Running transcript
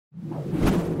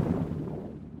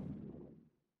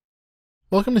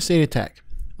Welcome to State of Tech.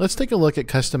 Let's take a look at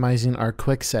customizing our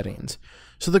quick settings.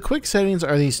 So the quick settings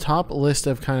are these top list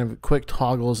of kind of quick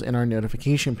toggles in our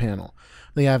notification panel.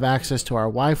 They have access to our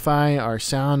Wi-Fi, our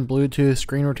sound, Bluetooth,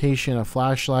 screen rotation, a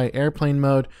flashlight, airplane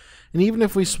mode, and even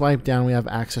if we swipe down, we have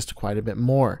access to quite a bit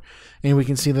more. And we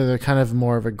can see that they're kind of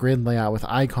more of a grid layout with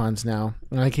icons now,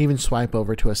 and I can even swipe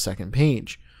over to a second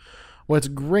page. What's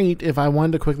great, if I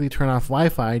wanted to quickly turn off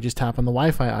Wi-Fi, just tap on the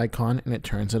Wi-Fi icon and it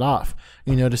turns it off.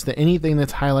 You notice that anything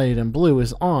that's highlighted in blue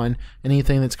is on,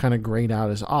 anything that's kind of grayed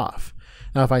out is off.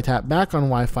 Now if I tap back on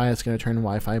Wi-Fi, it's going to turn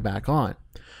Wi-Fi back on.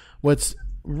 What's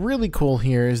really cool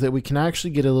here is that we can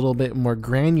actually get a little bit more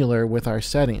granular with our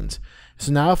settings.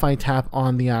 So now if I tap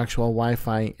on the actual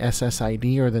Wi-Fi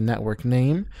SSID or the network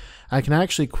name, I can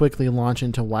actually quickly launch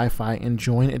into Wi-Fi and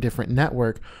join a different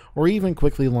network, or even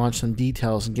quickly launch some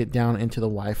details and get down into the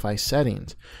Wi-Fi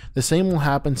settings. The same will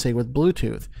happen, say, with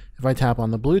Bluetooth. If I tap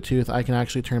on the Bluetooth, I can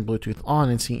actually turn Bluetooth on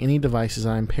and see any devices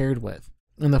I'm paired with.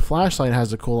 And the flashlight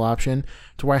has a cool option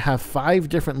to where I have 5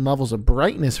 different levels of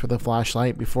brightness for the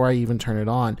flashlight before I even turn it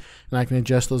on, and I can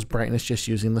adjust those brightness just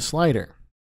using the slider.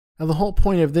 Now the whole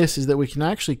point of this is that we can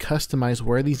actually customize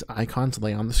where these icons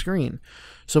lay on the screen.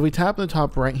 So if we tap in the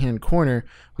top right hand corner,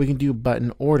 we can do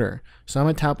button order. So I'm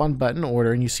going to tap on button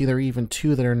order, and you see there are even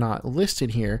 2 that are not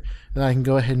listed here that I can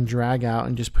go ahead and drag out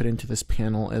and just put into this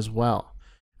panel as well.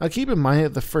 Now keep in mind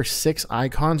that the first 6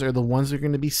 icons are the ones that are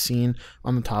going to be seen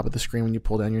on the top of the screen when you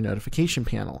pull down your notification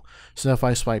panel. So if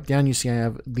I swipe down, you see I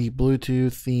have the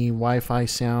Bluetooth, the Wi-Fi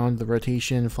sound, the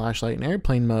rotation, flashlight, and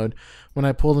airplane mode. When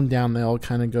I pull them down, they all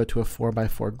kind of go to a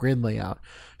 4x4 grid layout.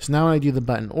 So now when I do the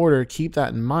button order, keep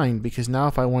that in mind, because now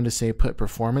if I wanted to say put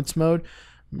performance mode,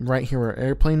 right here where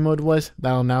airplane mode was,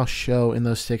 that'll now show in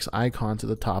those 6 icons at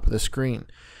the top of the screen.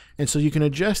 And so you can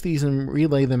adjust these and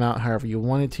relay them out however you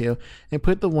wanted to, and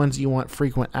put the ones you want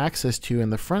frequent access to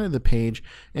in the front of the page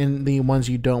and the ones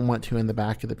you don't want to in the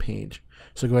back of the page.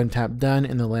 So go ahead and tap done,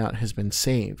 and the layout has been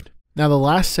saved. Now the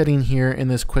last setting here in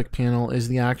this quick panel is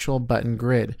the actual button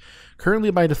grid. Currently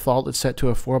by default it's set to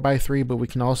a 4x3, but we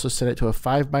can also set it to a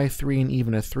 5x3 and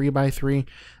even a 3x3.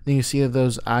 Then you see that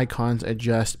those icons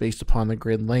adjust based upon the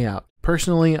grid layout.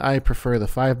 Personally, I prefer the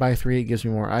 5x3. It gives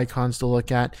me more icons to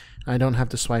look at. I don't have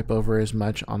to swipe over as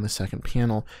much on the second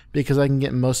panel because I can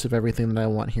get most of everything that I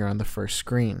want here on the first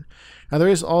screen. Now there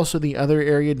is also the other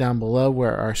area down below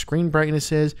where our screen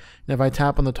brightness is, and if I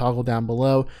tap on the toggle down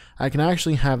below, I can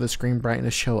actually have the screen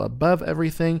brightness show above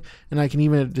everything, and I can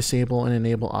even disable and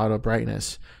enable auto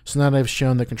brightness. So now that I've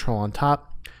shown the control on top,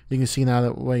 you can see now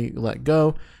that when you let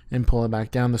go and pull it back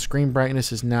down, the screen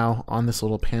brightness is now on this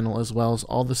little panel, as well as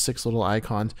all the 6 little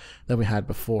icons that we had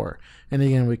before. And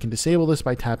again, we can disable this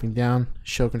by tapping down,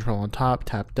 show control on top,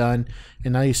 tap done,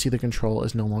 and now you see the control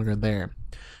is no longer there.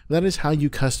 That is how you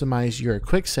customize your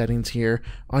quick settings here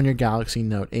on your Galaxy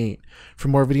Note 8. For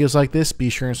more videos like this, be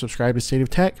sure and subscribe to State of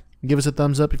Tech. Give us a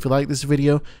thumbs up if you like this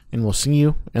video, and we'll see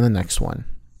you in the next one.